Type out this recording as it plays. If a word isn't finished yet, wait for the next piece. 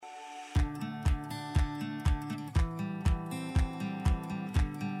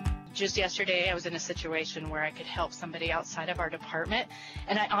Just yesterday, I was in a situation where I could help somebody outside of our department,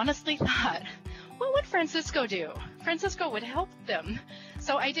 and I honestly thought, what would Francisco do? Francisco would help them.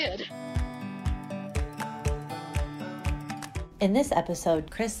 So I did. In this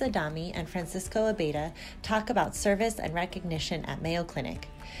episode, Chris Adami and Francisco Abeyta talk about service and recognition at Mayo Clinic.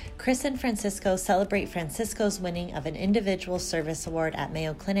 Chris and Francisco celebrate Francisco's winning of an individual service award at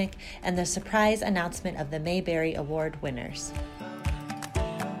Mayo Clinic and the surprise announcement of the Mayberry Award winners.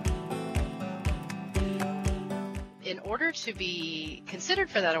 In order to be considered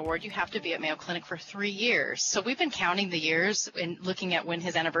for that award, you have to be at Mayo Clinic for 3 years. So we've been counting the years and looking at when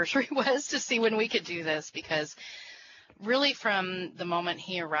his anniversary was to see when we could do this, because really from the moment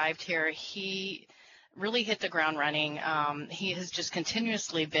he arrived here, he really hit the ground running. He has just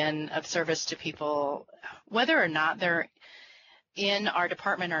continuously been of service to people, whether or not they're in our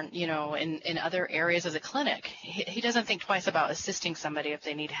department or, in other areas of the clinic. He doesn't think twice about assisting somebody if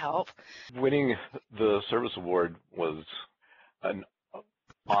they need help. Winning the service award was an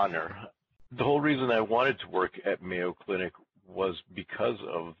honor. The whole reason I wanted to work at Mayo Clinic was because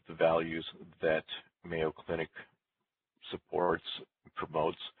of the values that Mayo Clinic supports,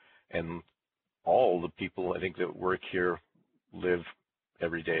 promotes, and all the people I think that work here live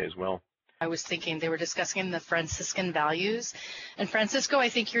every day as well. I was thinking they were discussing the Franciscan values, and Francisco, I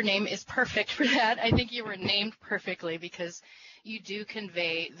think your name is perfect for that. I think you were named perfectly because you do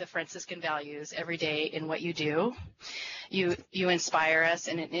convey the Franciscan values every day in what you do. You inspire us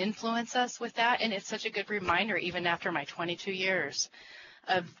and influence us with that, and it's such a good reminder, even after my 22 years,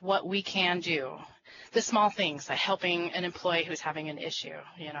 of what we can do. The small things, like helping an employee who's having an issue,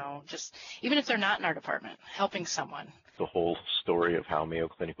 just even if they're not in our department, helping someone. The whole story of how Mayo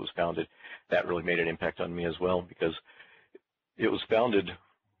Clinic was founded, that really made an impact on me as well, because it was founded,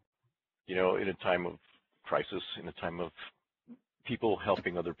 in a time of crisis, in a time of people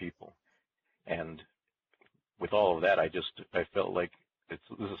helping other people. And with all of that, I felt like this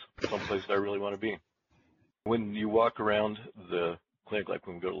is someplace I really want to be. When you walk around the clinic, like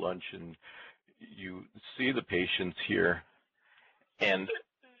when we go to lunch and you see the patients here, and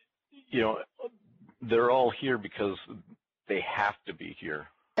they're all here because they have to be here.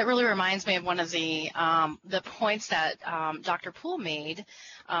 That really reminds me of one of the points that Dr. Poole made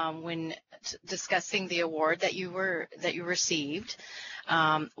when discussing the award that you received,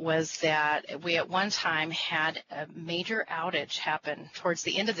 was that we at one time had a major outage happen towards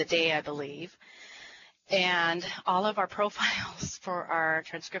the end of the day, I believe, and all of our profiles for our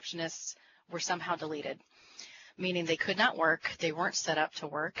transcriptionists were somehow deleted, meaning they could not work, they weren't set up to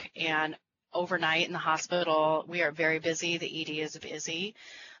work, and overnight in the hospital, we are very busy, the ED is busy,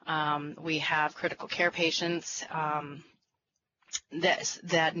 we have critical care patients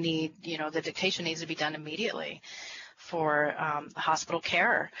that need, the dictation needs to be done immediately for hospital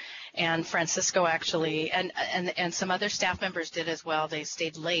care. And Francisco actually, and some other staff members did as well. They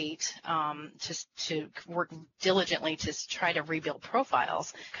stayed late to work diligently to try to rebuild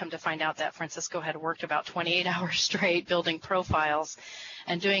profiles. Come to find out that Francisco had worked about 28 hours straight building profiles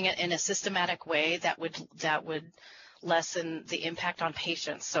and doing it in a systematic way that would lessen the impact on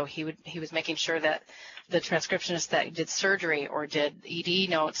patients. So he was making sure that the transcriptionists that did surgery or did ED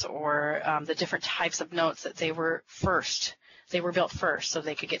notes or the different types of notes, that they were built first so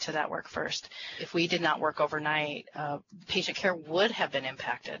they could get to that work first. If we did not work overnight, patient care would have been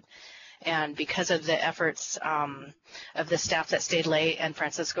impacted. And because of the efforts of the staff that stayed late and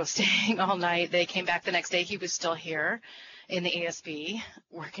Francisco staying all night, they came back the next day. He was still here in the ASB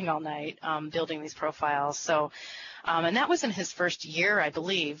working all night, building these profiles. So, and that was in his first year, I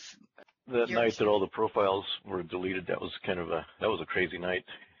believe. That night that all the profiles were deleted, that was a crazy night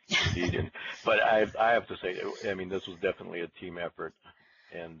indeed. But I have to say, this was definitely a team effort,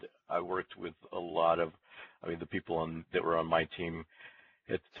 and I worked with a lot of, the people that were on my team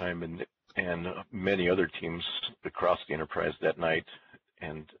at the time, and many other teams across the enterprise that night,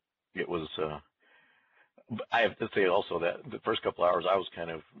 and it was. I have to say also that the first couple hours I was kind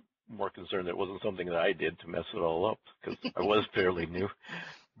of more concerned that it wasn't something that I did to mess it all up, because I was fairly new.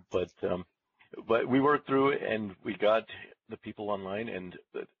 But we worked through it, and we got the people online, and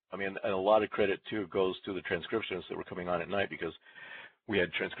a lot of credit too goes to the transcriptionists that were coming on at night, because we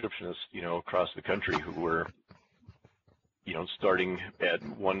had transcriptionists, across the country who were, starting at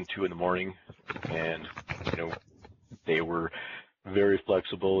 1, 2 in the morning, and they were very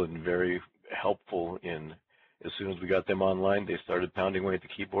flexible and very helpful in. As soon as we got them online, they started pounding away at the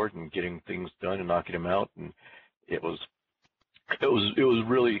keyboard and getting things done and knocking them out, and it was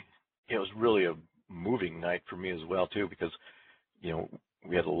really a moving night for me as well too, because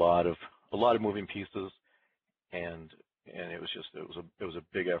we had a lot of moving pieces, and it it was a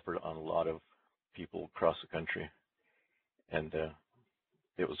big effort on a lot of people across the country, and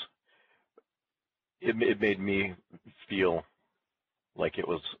it made me feel like it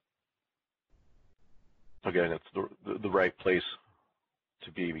was, again, it's the right place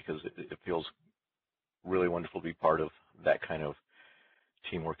to be, because it feels really wonderful to be part of that kind of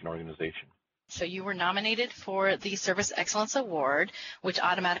teamwork and organization. So you were nominated for the Service Excellence Award, which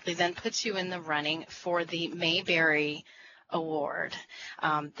automatically then puts you in the running for the Mayberry Award.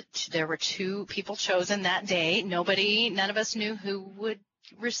 There were 2 people chosen that day. None of us knew who would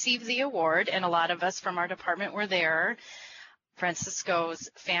receive the award, and a lot of us from our department were there. Francisco's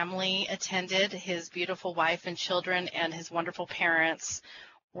family attended, his beautiful wife and children and his wonderful parents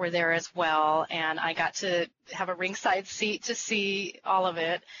were there as well, and I got to have a ringside seat to see all of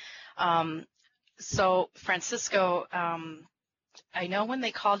it. So Francisco, I know when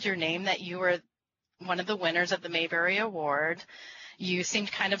they called your name that you were one of the winners of the Mayberry Award. You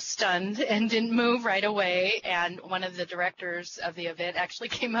seemed kind of stunned and didn't move right away, and one of the directors of the event actually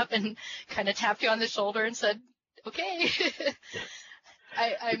came up and kind of tapped you on the shoulder and said, okay.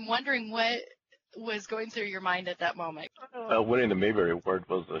 I'm wondering what was going through your mind at that moment. Winning the Mayberry Award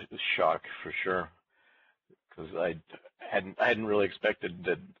was a shock for sure, because I hadn't really expected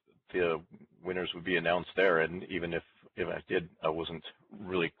that the winners would be announced there, and even if I did, I wasn't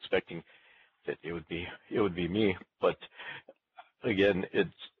really expecting that it would be me. But again,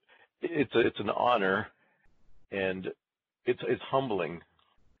 it's an honor, and it's humbling,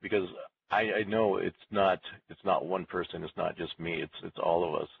 because I know it's not one person, it's not just me, it's all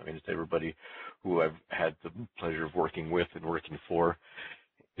of us. I mean, it's everybody who I've had the pleasure of working with and working for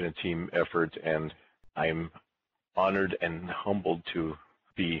in a team effort, and I'm honored and humbled to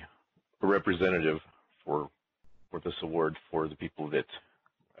be a representative for this award for the people that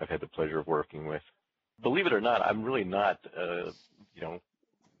I've had the pleasure of working with. Believe it or not, I'm really not a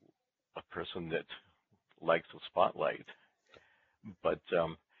person that likes the spotlight, but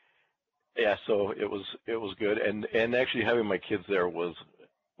yeah, so it was good, and actually having my kids there was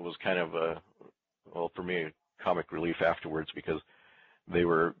kind of for me, a comic relief afterwards, because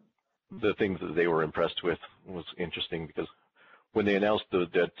the things that they were impressed with was interesting, because when they announced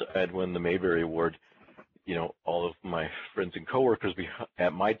that I'd won the Mayberry Award, all of my friends and coworkers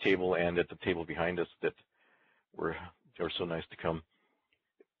at my table and at the table behind us they were so nice to come.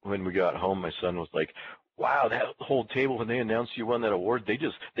 When we got home, my son was like, wow, that whole table, when they announced you won that award,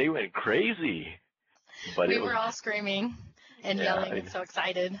 they went crazy. But we were all screaming and yelling and so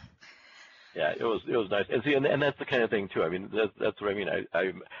excited. Yeah, it was nice. And see, and that's the kind of thing too. I mean, that's what I mean.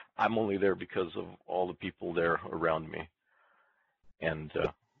 I'm only there because of all the people there around me. And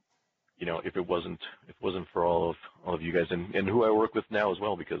if it wasn't for all of you guys and who I work with now as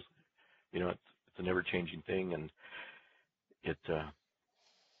well, because it's an ever-changing thing, and it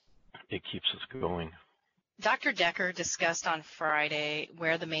keeps us going. Dr. Decker discussed on Friday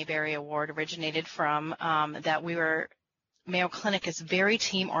where the Mayberry Award originated from, that Mayo Clinic is very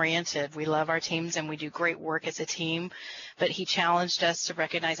team-oriented. We love our teams and we do great work as a team, but he challenged us to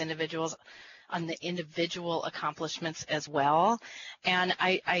recognize individuals on the individual accomplishments as well. And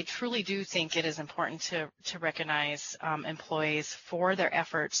I truly do think it is important to recognize employees for their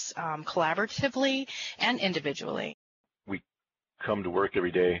efforts collaboratively and individually. We come to work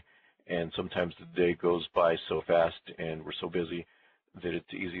every day, and sometimes the day goes by so fast and we're so busy that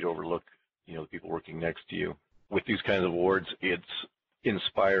it's easy to overlook, the people working next to you. With these kinds of awards, it's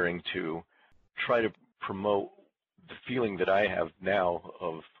inspiring to try to promote the feeling that I have now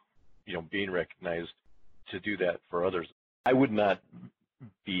of, being recognized, to do that for others. I would not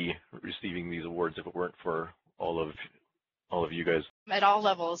be receiving these awards if it weren't for all of you guys. At all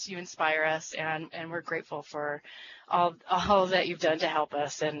levels, you inspire us, and we're grateful for all that you've done to help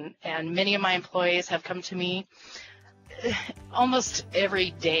us. And many of my employees have come to me almost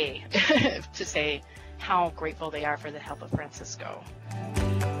every day to say how grateful they are for the help of Francisco.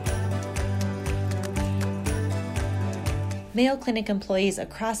 Mayo Clinic employees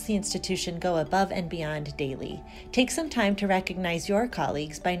across the institution go above and beyond daily. Take some time to recognize your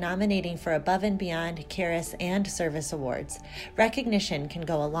colleagues by nominating for Above and Beyond, Caris, and Service Awards. Recognition can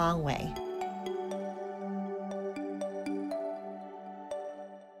go a long way.